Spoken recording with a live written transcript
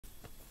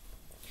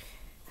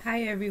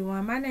Hi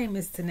everyone, my name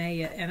is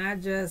Tanea and I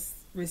just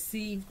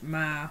received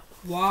my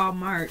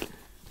Walmart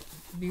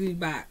beauty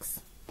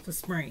box for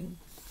spring.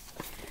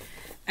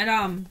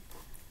 And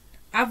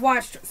I've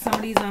watched some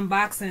of these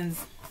unboxings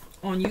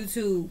on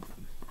YouTube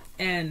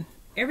and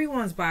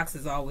everyone's box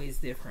is always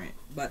different.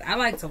 But I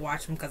like to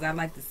watch them because I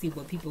like to see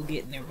what people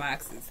get in their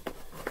boxes.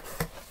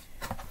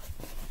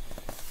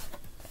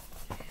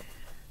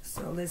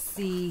 So let's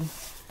see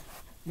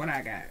what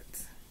I got.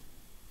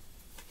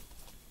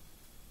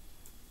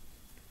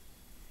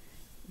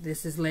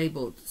 This is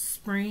labeled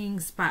Spring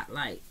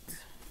Spotlight.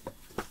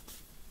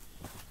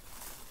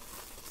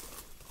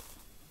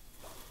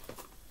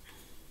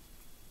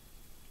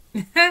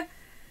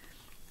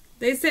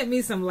 They sent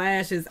me some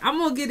lashes. I'm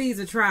going to give these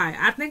a try.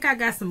 I think I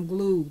got some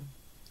glue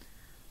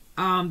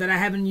that I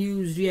haven't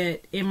used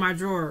yet in my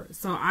drawer.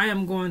 So I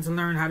am going to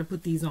learn how to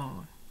put these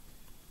on.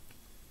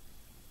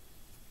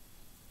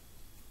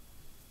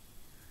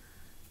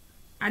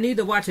 I need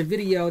to watch a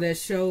video that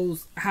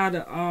shows how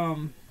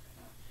to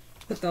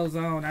put those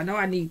on. I know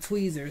I need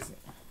tweezers.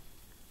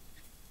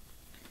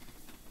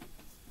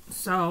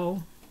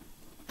 So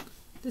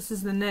this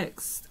is the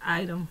next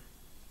item.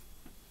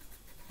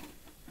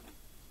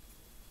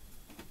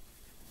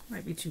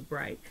 Might be too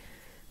bright.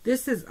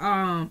 This is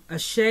a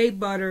Shea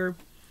Butter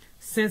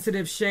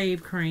Sensitive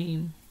Shave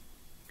Cream.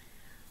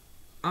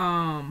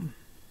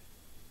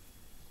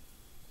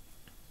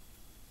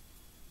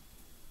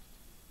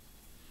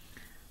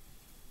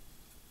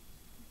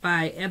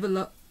 By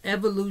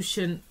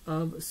Evolution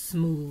of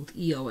Smooth,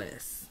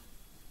 EOS.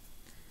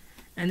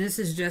 And this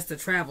is just a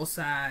travel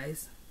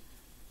size,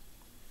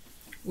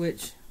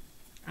 which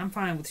I'm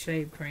fine with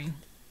shave cream.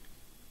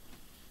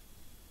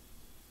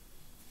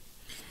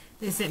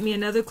 They sent me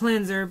another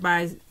cleanser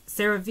by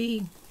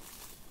CeraVe.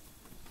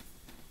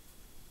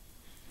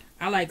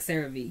 I like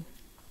CeraVe.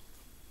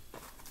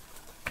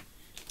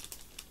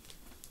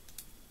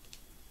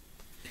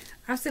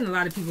 I've seen a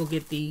lot of people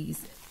get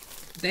these.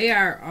 They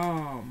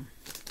are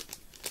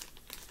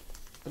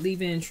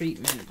leave-in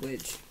treatment,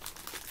 which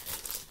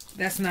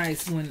that's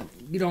nice when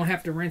you don't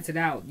have to rinse it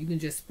out. You can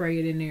just spray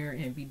it in there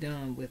and be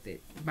done with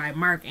it. By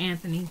Marc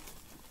Anthony.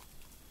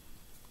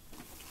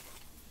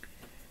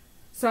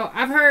 So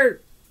I've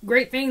heard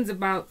great things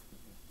about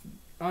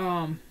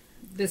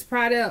this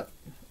product,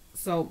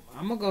 so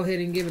I'm gonna go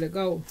ahead and give it a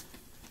go.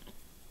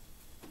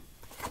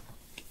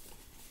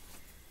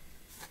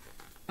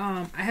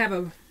 I have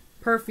a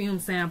perfume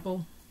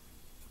sample,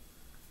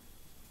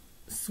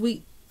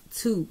 Sweet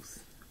Tooth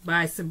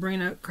by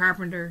Sabrina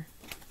Carpenter.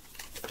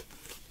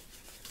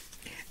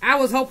 I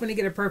was hoping to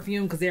get a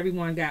perfume because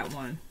everyone got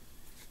one.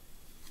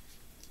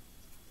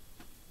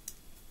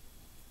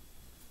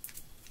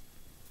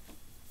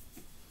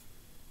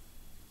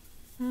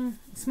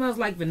 It smells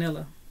like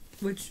vanilla,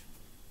 which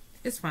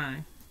is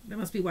fine. That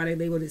must be why they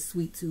labeled it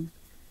Sweet Tooth.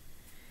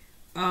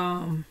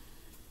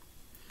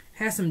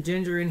 Has some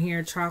ginger in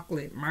here,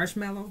 chocolate,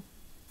 marshmallow,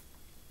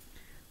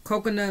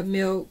 coconut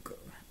milk,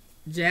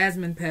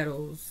 jasmine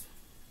petals,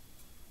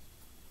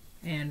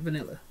 and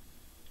vanilla.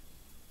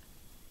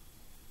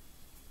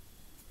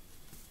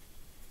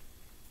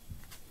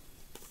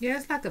 Yeah,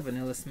 it's like a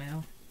vanilla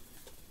smell.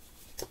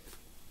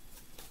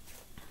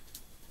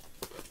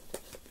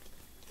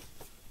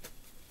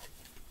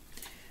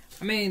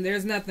 I mean,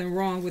 there's nothing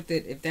wrong with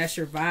it if that's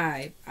your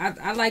vibe.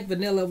 I like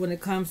vanilla when it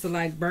comes to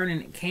like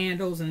burning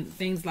candles and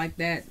things like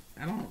that.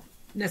 I don't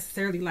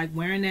necessarily like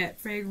wearing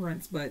that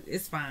fragrance, but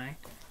it's fine.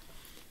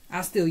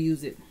 I'll still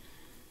use it.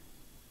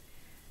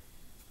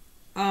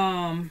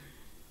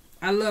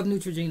 I love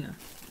Neutrogena.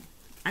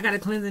 I got a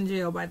cleansing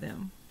gel by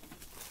them.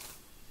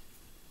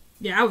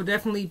 Yeah, I would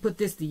definitely put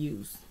this to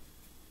use.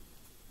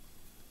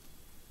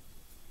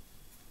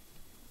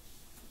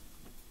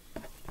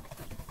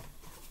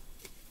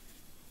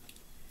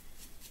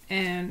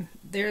 And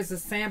there's a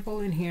sample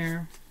in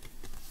here.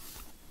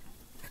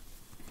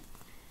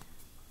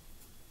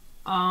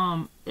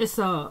 It's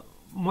a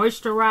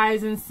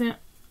moisturizing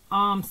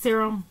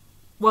serum.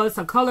 Well, it's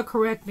a color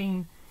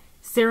correcting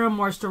serum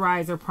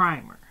moisturizer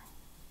primer.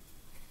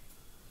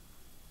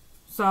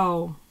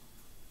 So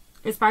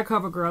it's by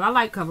CoverGirl. I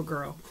like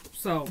CoverGirl,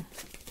 so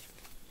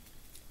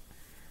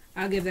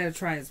I'll give that a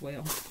try as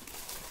well.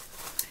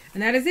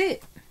 And that is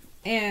it.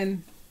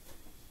 And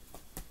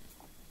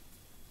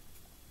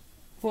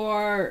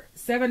for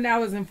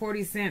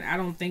 $7.40, I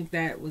don't think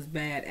that was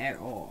bad at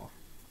all.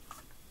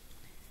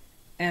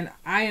 And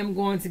I am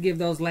going to give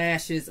those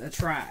lashes a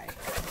try.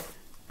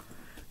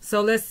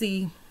 So let's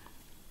see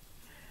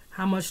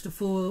how much the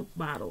full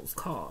bottles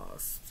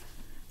cost.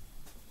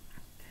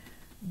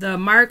 The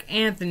Marc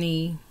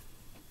Anthony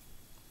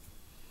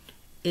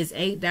is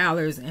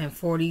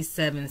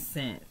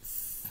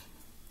 $8.47.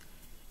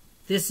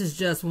 This is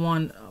just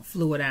 1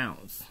 fluid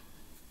ounce.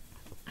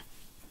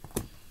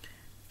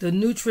 The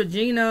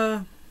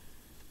Neutrogena,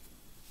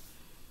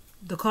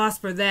 the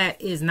cost for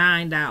that is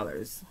 $9.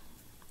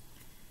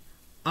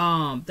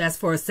 That's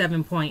for a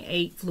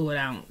 7.8 fluid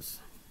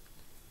ounce.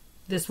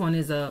 This one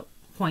is a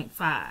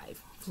 0.5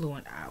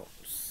 fluid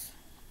ounce.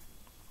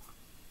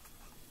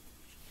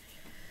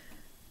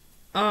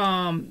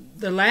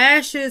 The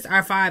lashes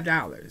are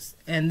 $5,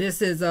 and this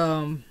is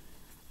a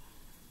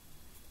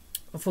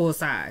full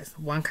size,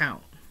 1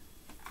 count.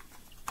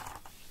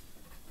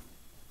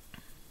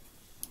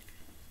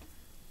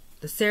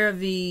 The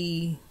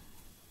CeraVe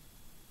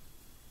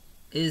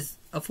is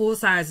a full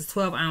size is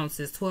 12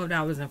 ounces,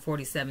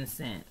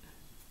 $12.47,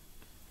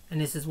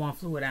 and this is 1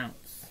 fluid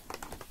ounce.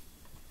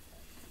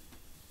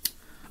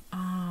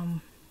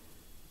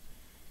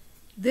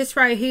 This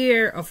right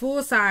here, a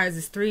full size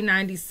is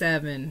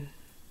 $3.97,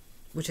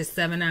 which is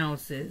 7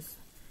 ounces.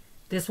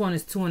 This one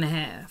is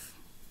 2.5.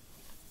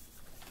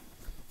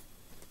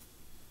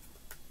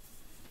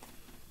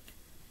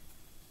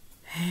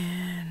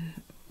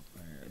 And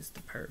where is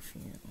the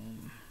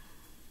perfume?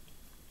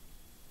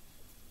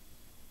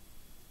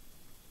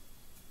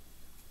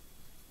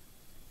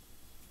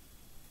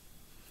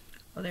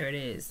 Oh, there it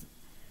is.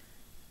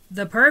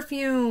 The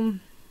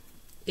perfume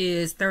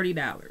is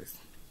 $30.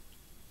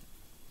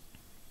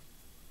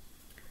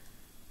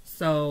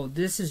 So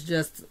this is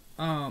just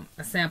a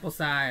sample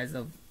size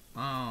of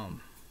well,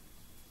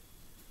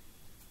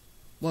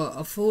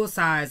 a full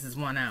size is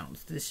 1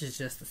 ounce. This is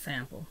just a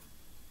sample.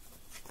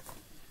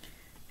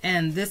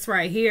 And this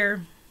right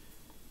here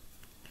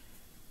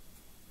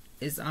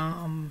is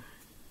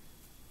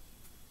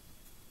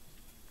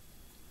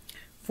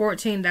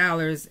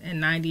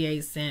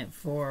 $14.98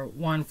 for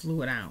 1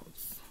 fluid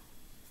ounce.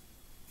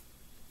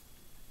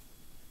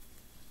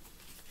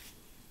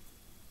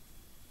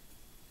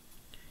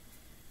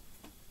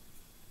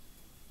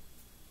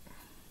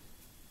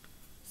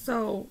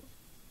 So,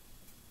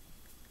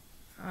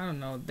 I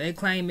don't know. They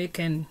claim it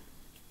can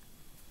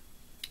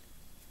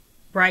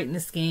brighten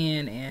the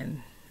skin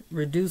and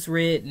reduce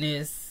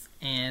redness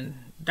and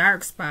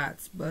dark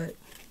spots, but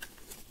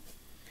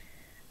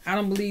I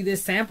don't believe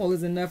this sample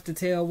is enough to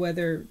tell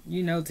whether,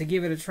 you know, to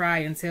give it a try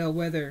and tell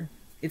whether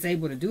it's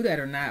able to do that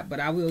or not, but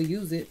I will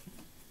use it.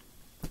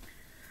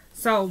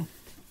 So,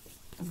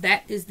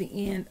 that is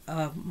the end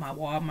of my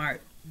Walmart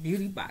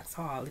beauty box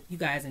haul. If you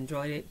guys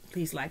enjoyed it,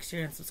 please like,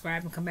 share, and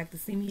subscribe, and come back to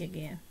see me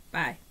again.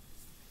 Bye.